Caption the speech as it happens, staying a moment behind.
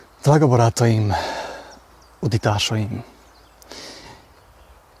Drága barátaim, uditársaim,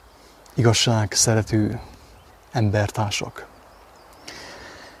 igazság szerető embertársak.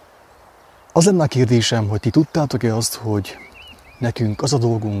 Az lenne a kérdésem, hogy ti tudtátok-e azt, hogy nekünk az a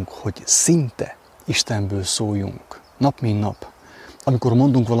dolgunk, hogy szinte Istenből szóljunk, nap mint nap. Amikor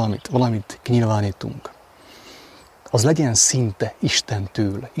mondunk valamit kinyilvánítunk, az legyen szinte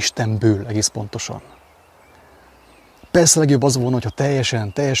Istentől, Istenből egész pontosan. Persze legjobb az volna, hogyha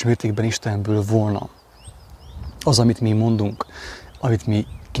teljes mértékben Istenből volna az, amit mi mondunk, amit mi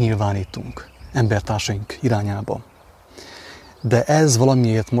kinyilvánítunk embertársaink irányába. De ez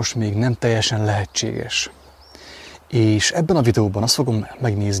valamiért most még nem teljesen lehetséges. És ebben a videóban azt fogjuk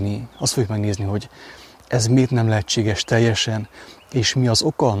megnézni, hogy ez miért nem lehetséges teljesen, és mi az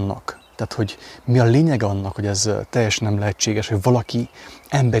oka annak, tehát hogy mi a lényeg annak, hogy ez teljesen nem lehetséges, hogy valaki,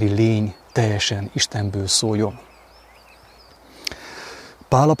 emberi lény teljesen Istenből szóljon.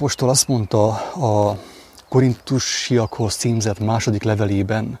 Pál apostol azt mondta a korintusiakhoz címzett második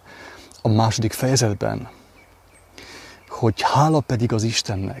levelében, a második fejezetben, hogy hála pedig az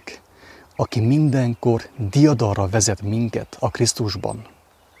Istennek, aki mindenkor diadalra vezet minket a Krisztusban,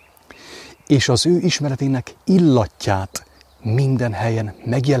 és az ő ismeretének illatját minden helyen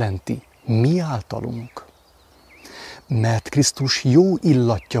megjelenti mi általunk. Mert Krisztus jó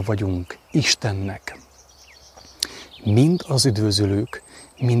illatja vagyunk Istennek, mind az üdvözölők,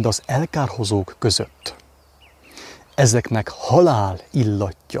 mind az elkárhozók között. Ezeknek halál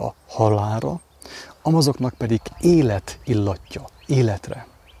illatja halálra, amazoknak pedig élet illatja életre.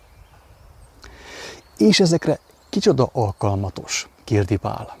 És ezekre kicsoda alkalmatos, kérdi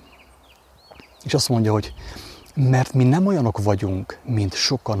Pál. És azt mondja, hogy mert mi nem olyanok vagyunk, mint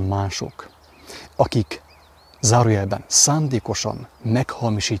sokan mások, akik zárójelben szándékosan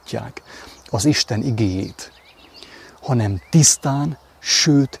meghamisítják az Isten igéjét, hanem tisztán,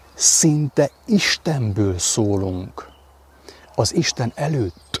 sőt, szinte Istenből szólunk. Az Isten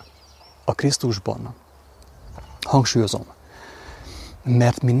előtt, a Krisztusban. Hangsúlyozom,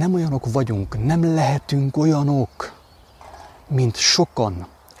 mert mi nem olyanok vagyunk, nem lehetünk olyanok, mint sokan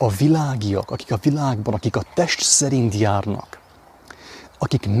a világiak, akik a világban, akik a test szerint járnak,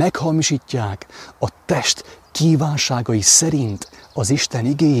 akik meghamisítják a test kívánságai szerint az Isten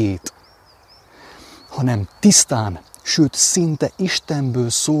igéjét, hanem tisztán, sőt, szinte Istenből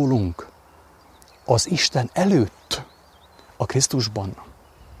szólunk az Isten előtt, a Krisztusban.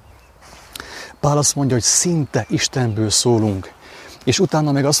 Pál azt mondja, hogy szinte Istenből szólunk, és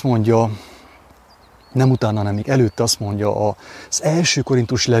utána meg azt mondja, még előtte azt mondja az első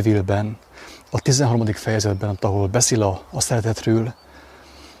Korintus levélben, a 13. fejezetben, ahol beszél a szeretetről,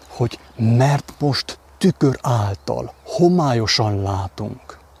 hogy mert most tükör által homályosan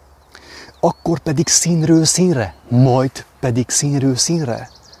látunk, akkor pedig színről színre, majd pedig színről színre.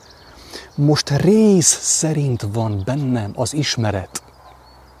 Most rész szerint van bennem az ismeret,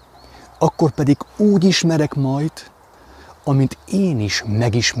 akkor pedig úgy ismerek majd, amint én is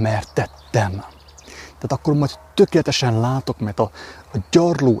megismertettem. Tehát akkor majd tökéletesen látok, mert a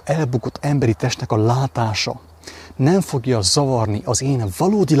gyarló, elbukott emberi testnek a látása nem fogja zavarni az én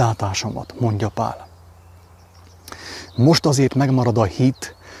valódi látásomat, mondja Pál. Most azért megmarad a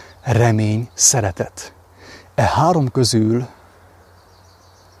hit, remény, szeretet. E három közül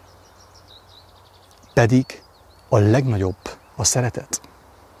pedig a legnagyobb a szeretet.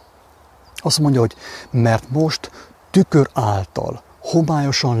 Azt mondja, hogy mert most tükör által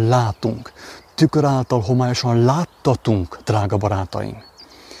homályosan látunk, tükör által homályosan láttatunk, drága barátaim.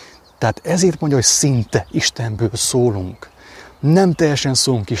 Tehát ezért mondja, hogy szinte Istenből szólunk. Nem teljesen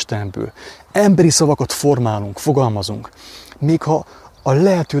szólunk Istenből. Emberi szavakat formálunk, fogalmazunk. Még ha a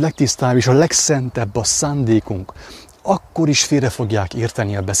lehető legtisztább és a legszentebb a szándékunk, akkor is félre fogják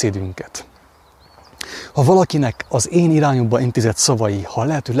érteni a beszédünket. Ha valakinek az én irányomba intézett szavai, ha a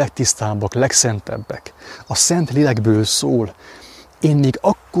lehető legtisztábbak, legszentebbek, a Szent Lélekből szól, én még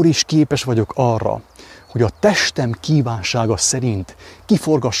akkor is képes vagyok arra, hogy a testem kívánsága szerint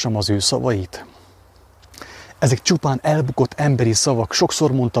kiforgassam az ő szavait. Ezek csupán elbukott emberi szavak.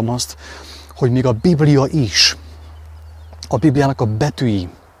 Sokszor mondtam azt, hogy még a Biblia is, a Bibliának a betűi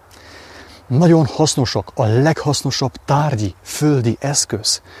nagyon hasznosak, a leghasznosabb tárgyi, földi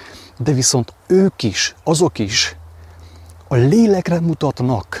eszköz, de viszont azok is a lélekre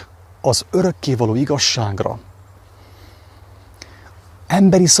mutatnak, az örökkévaló igazságra.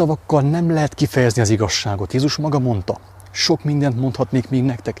 Emberi szavakkal nem lehet kifejezni az igazságot. Jézus maga mondta, sok mindent mondhatnék még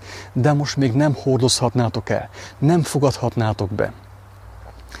nektek, de most még nem hordozhatnátok el, nem fogadhatnátok be.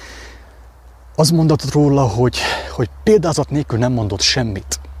 Az mondatot róla, hogy példázat nélkül nem mondott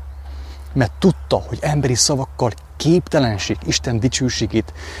semmit. mert tudta, hogy emberi szavakkal képtelenség Isten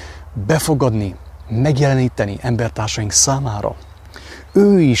dicsőségét befogadni, megjeleníteni embertársaink számára.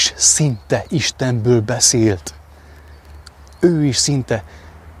 Ő is szinte Istenből beszélt. Ő is szinte,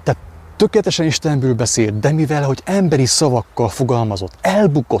 tehát tökéletesen Istenből beszélt, de mivel, hogy emberi szavakkal fogalmazott,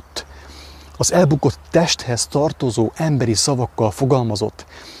 elbukott, az elbukott testhez tartozó emberi szavakkal fogalmazott,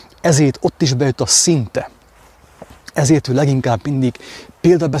 ezért ott is bejött a szinte. Ezért ő leginkább mindig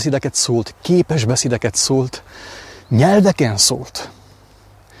példabeszédeket szólt, képes beszédeket szólt, nyelveken szólt,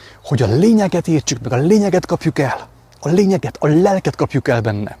 hogy a lényeget értsük meg, a lényeget kapjuk el, a lényeget, a lelket kapjuk el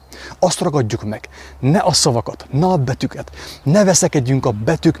benne. Azt ragadjuk meg, ne a szavakat, ne a betűket, ne veszekedjünk a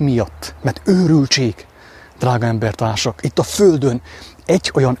betűk miatt, mert őrültség, drága embertársak. Itt a Földön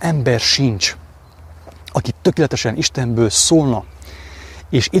egy olyan ember sincs, aki tökéletesen Istenből szólna.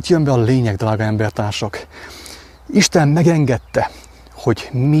 És itt jön be a lényeg, drága embertársak. Isten megengedte, hogy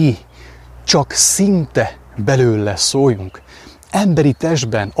mi csak szinte belőle szóljunk. Emberi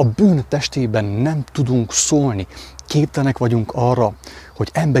testben, a bűn testében nem tudunk szólni. Képtelenek vagyunk arra, hogy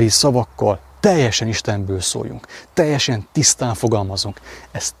emberi szavakkal teljesen Istenből szóljunk. Teljesen tisztán fogalmazunk.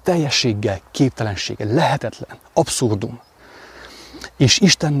 Ez teljességgel, képtelenséggel, lehetetlen, abszurdum. És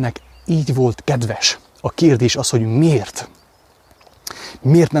Istennek így volt kedves. A kérdés az, hogy miért?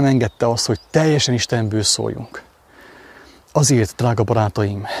 Miért nem engedte azt, hogy teljesen Istenből szóljunk? Azért, drága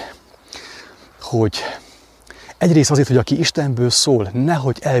barátaim, hogy egyrészt azért, hogy aki Istenből szól,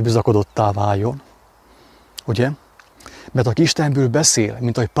 nehogy elbizakodottá váljon, ugye? Mert aki Istenből beszél,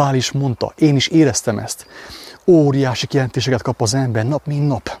 mint ahogy Pál is mondta, én is éreztem ezt, óriási kijelentéseket kap az ember nap, mint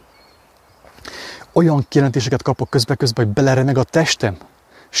nap. Olyan kijelentéseket kapok közben, hogy beleremeg a testem,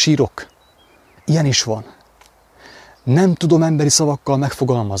 sírok. Ilyen is van. Nem tudom emberi szavakkal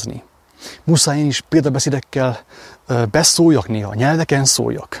megfogalmazni. Muszáj én is példabeszédekkel beszóljak néha, nyelveken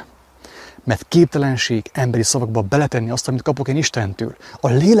szóljak. Mert képtelenség emberi szavakba beletenni azt, amit kapok én Istentől. A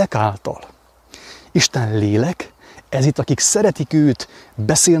lélek által. Isten lélek, ez itt, akik szeretik őt,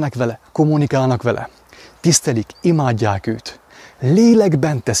 beszélnek vele, kommunikálnak vele, tisztelik, imádják őt.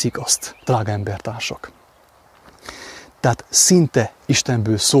 Lélekben teszik azt, drága embertársak. Tehát szinte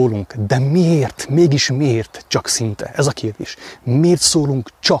Istenből szólunk, de miért? Mégis miért csak szinte? Ez a kérdés. Miért szólunk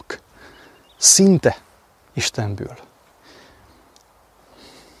csak szinte Istenből?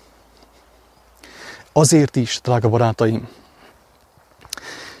 Azért is, drága barátaim,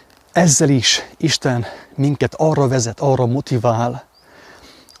 ezzel is Isten minket arra vezet, arra motivál,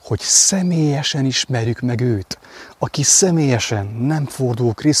 hogy személyesen ismerjük meg őt. Aki személyesen nem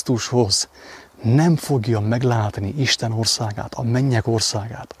fordul Krisztushoz, nem fogja meglátni Isten országát, a mennyek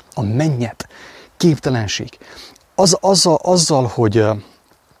országát, a mennyet, képtelenség. Azzal, hogy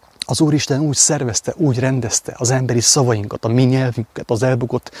az Úristen úgy szervezte, úgy rendezte az emberi szavainkat, a mi nyelvünket, az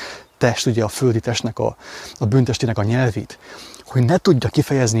elbukott test, ugye a földi testnek, a bűntestének a nyelvét, hogy ne tudja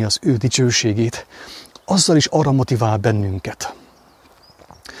kifejezni az ő dicsőségét, azzal is arra motivál bennünket,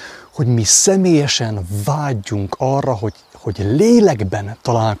 hogy mi személyesen vágyjunk arra, hogy lélekben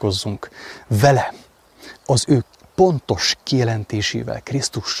találkozzunk vele, az ő pontos kijelentésével,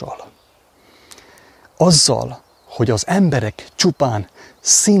 Krisztussal. Azzal, hogy az emberek csupán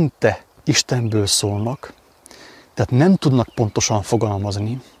szinte Istenből szólnak, tehát nem tudnak pontosan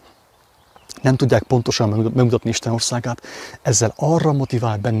fogalmazni, nem tudják pontosan megmutatni Isten országát, ezzel arra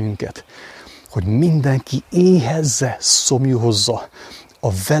motivál bennünket, hogy mindenki éhezze, szomjúhozza a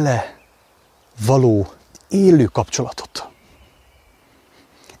vele való élő kapcsolatot.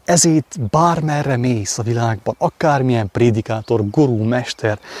 Ezért bármerre mész a világban, akármilyen prédikátor, gurú,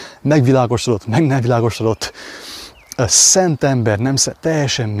 mester, megvilágosodott, meg nem világosodott, szent ember, nem szent,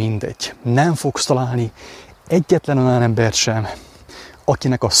 teljesen mindegy. Nem fogsz találni egyetlen olyan embert sem,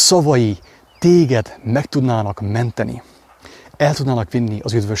 akinek a szavai téged meg tudnának menteni, el tudnának vinni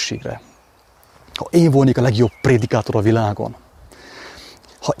az üdvösségre. Ha én volnék a legjobb prédikátor a világon,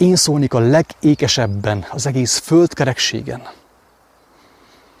 ha én szólnék a legékesebben az egész földkerekségen,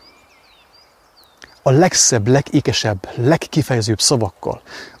 a legszebb, legékesebb, legkifejezőbb szavakkal,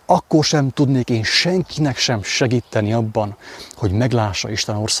 akkor sem tudnék én senkinek sem segíteni abban, hogy meglássa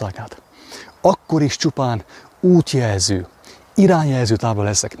Isten országát. Akkor is csupán útjelző, irányjelző tábla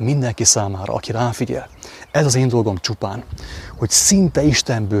leszek mindenki számára, aki ráfigyel. Ez az én dolgom csupán, hogy szinte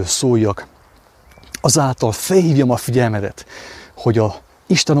Istenből szóljak, azáltal felhívjam a figyelmedet, hogy a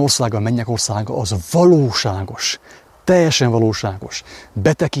Isten országa, a mennyek országa az valóságos, teljesen valóságos.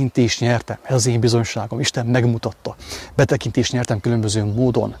 Betekintést nyertem, ez az én bizonyságom, Isten megmutatta. Betekintést nyertem különböző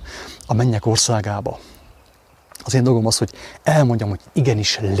módon a mennyek országába. Az én dolgom az, hogy elmondjam, hogy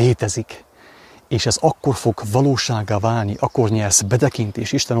igenis létezik. és ez akkor fog valósággá válni, akkor nyersz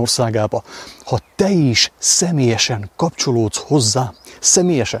betekintést Isten országába, ha te is személyesen kapcsolódsz hozzá,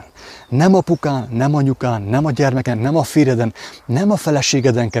 személyesen. Nem apukán, nem anyukán, nem a gyermeken, nem a férjeden, nem a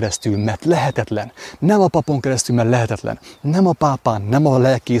feleségeden keresztül, mert lehetetlen. Nem a papon keresztül, mert lehetetlen. Nem a pápán, nem a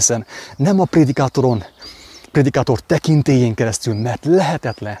lelkészen, nem a prédikátor tekintélyén keresztül, mert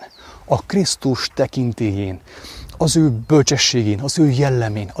lehetetlen. A Krisztus tekintélyén, az ő bölcsességén, az ő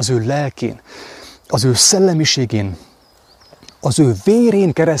jellemén, az ő lelkén, az ő szellemiségén, az ő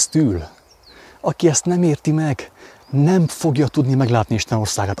vérén keresztül. Aki ezt nem érti meg, nem fogja tudni meglátni Isten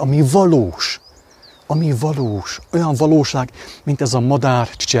országát, ami valós, olyan valóság, mint ez a madár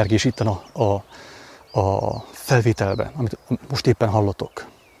csicsergés itt a felvételben, amit most éppen hallotok.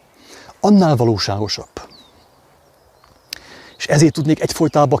 Annál valóságosabb. És ezért tudnék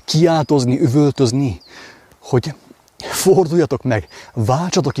egyfolytában kiáltozni, üvöltözni, hogy forduljatok meg,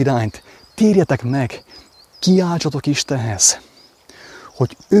 váltsatok irányt, térjetek meg, kiáltsatok Istenhez,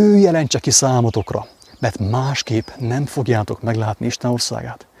 hogy ő jelentse ki számotokra, mert másképp nem fogjátok meglátni Isten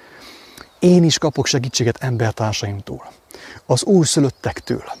országát. Én is kapok segítséget embertársaimtól, az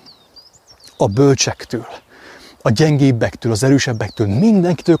újszülöttektől, a bölcsektől, a gyengébbektől, az erősebbektől,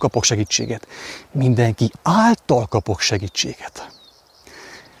 mindenkitől kapok segítséget. Mindenki által kapok segítséget.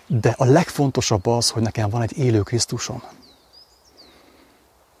 De a legfontosabb az, hogy nekem van egy élő Krisztusom.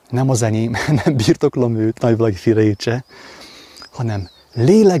 Nem az enyém, nem birtoklom őt, nagy valaki félreértse, hanem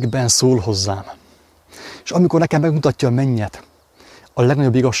lélekben szól hozzám. És amikor nekem megmutatja a mennyet, a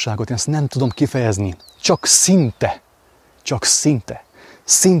legnagyobb igazságot, én ezt nem tudom kifejezni, csak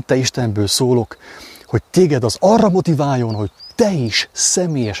szinte Istenből szólok, hogy téged az arra motiváljon, hogy te is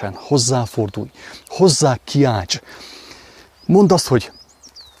személyesen hozzáfordulj, hozzá kiálts. Mondd azt, hogy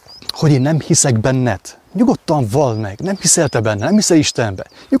én nem hiszek benned. Nyugodtan vald meg, nem hiszel te benne, nem hiszel Istenbe.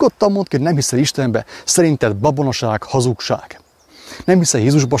 Nyugodtan mondd ki, hogy nem hiszel Istenbe, szerinted babonaság, hazugság. Nem hiszel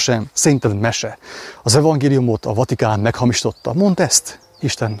Jézusba sem, szerinted mese. Az evangéliumot a Vatikán meghamisította. Mondd ezt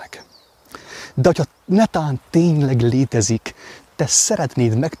Istennek. De hogyha netán tényleg létezik, te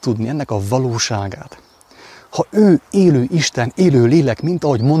szeretnéd megtudni ennek a valóságát. Ha ő élő Isten, élő lélek, mint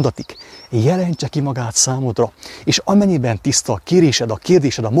ahogy mondatik, jelentse ki magát számodra, és amennyiben tiszta a kérésed, a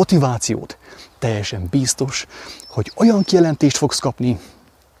kérdésed, a motivációd, teljesen biztos, hogy olyan kijelentést fogsz kapni,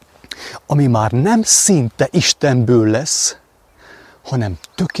 ami már nem szinte Istenből lesz, hanem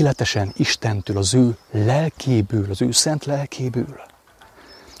tökéletesen Istentől, az ő lelkéből, az ő szent lelkéből.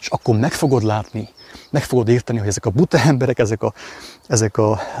 És akkor meg fogod látni, meg fogod érteni, hogy ezek a buta emberek, ezek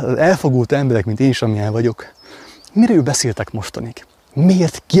a elfogult emberek, mint én is, amilyen vagyok, miről beszéltek mostanig?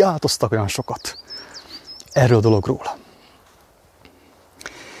 Miért kiáltoztak olyan sokat erről a dologról?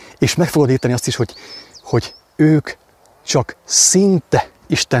 És meg fogod érteni azt is, hogy ők csak szinte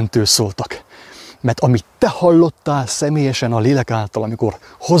Istentől szóltak. Mert amit te hallottál személyesen a lélek által, amikor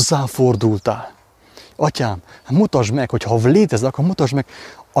hozzáfordultál, Atyám, mutasd meg, hogy ha létezel, akkor mutasd meg,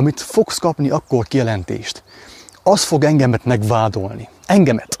 amit fogsz kapni, akkor kijelentést. Az fog engemet megvádolni.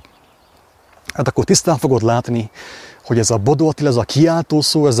 Engemet. Hát akkor tisztán fogod látni, hogy ez a Bodó Attila, ez a kiáltó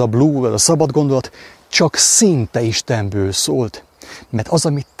szó, ez a blue, ez a szabad gondolat csak szinte Istenből szólt. Mert az,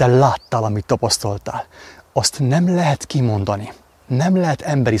 amit te láttál, amit tapasztaltál, azt nem lehet kimondani. Nem lehet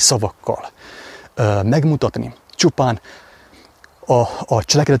emberi szavakkal megmutatni. Csupán a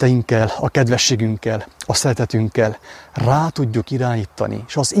cselekedeteinkkel, a kedvességünkkel, a szeretetünkkel rá tudjuk irányítani,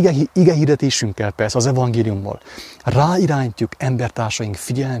 és az ige hirdetésünkkel, persze az evangéliummal ráirányítjuk embertársaink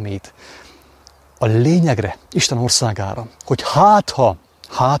figyelmét a lényegre, Isten országára, hogy hát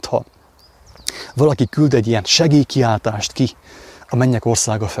ha valaki küld egy ilyen segélykiáltást ki a mennyek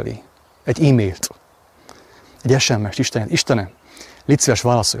országa felé, egy e-mailt, egy SMS-t, Istenem, légy szíves,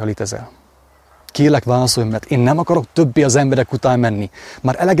 válaszolj, ha létezel. Kérlek, válaszolj, mert én nem akarok többé az emberek után menni.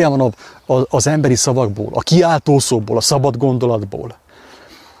 Már elegem van az emberi szavakból, a kiáltószóból, a szabad gondolatból,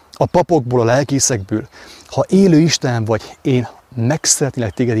 a papokból, a lelkészekből. Ha élő Isten vagy, én meg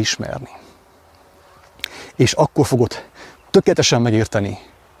szeretnélek téged ismerni. És akkor fogod tökéletesen megérteni,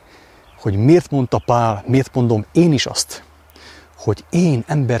 hogy miért mondta Pál, miért mondom én is azt, hogy én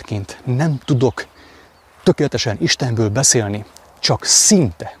emberként nem tudok tökéletesen Istenből beszélni, csak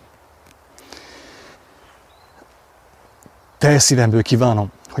szinte. Teljes szívemből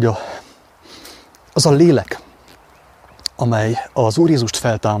kívánom, hogy az a lélek, amely az Úr Jézust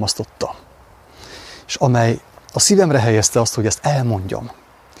feltámasztotta, és amely a szívemre helyezte azt, hogy ezt elmondjam,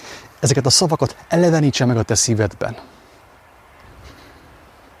 ezeket a szavakat elevenítse meg a te szívedben.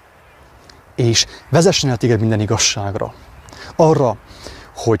 És vezessen el téged minden igazságra. Arra,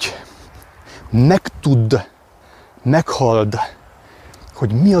 hogy megtudd, meghalld,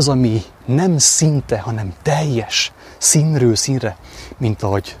 hogy mi az, ami nem szinte, hanem teljes, színről színre, mint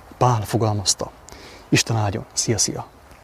ahogy Pál fogalmazta. Isten áldjon! Szia, szia!